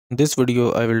In this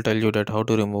video, I will tell you that how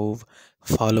to remove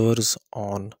followers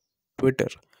on Twitter.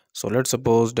 So let's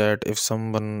suppose that if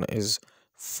someone is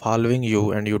following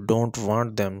you and you don't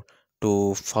want them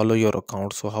to follow your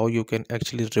account, so how you can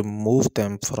actually remove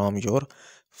them from your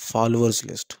followers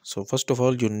list. So first of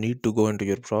all, you need to go into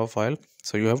your profile.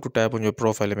 So you have to tap on your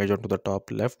profile image onto the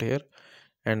top left here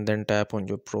and then tap on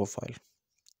your profile.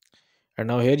 And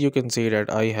now here you can see that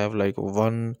I have like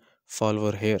one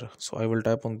follower here, so I will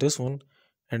tap on this one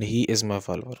and he is my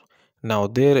follower. Now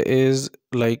there is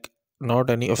like not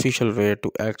any official way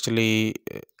to actually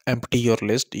empty your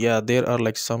list. Yeah, there are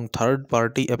like some third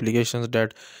party applications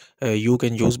that you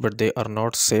can use, but they are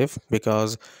not safe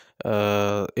because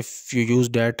if you use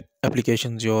that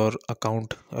applications your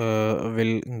account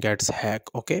will gets hacked.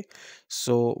 Okay,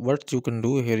 so what you can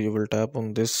do here, you will tap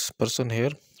on this person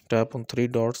here, tap on three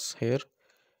dots here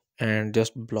and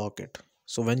just block it.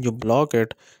 So when you block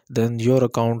it, then your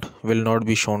account will not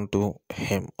be shown to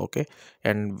him. Okay,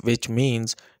 and which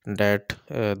means that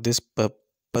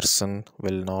person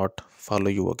will not follow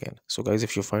you again. So guys,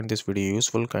 if you find this video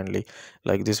useful, kindly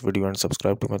like this video and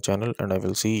subscribe to my channel, and I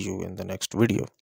will see you in the next video.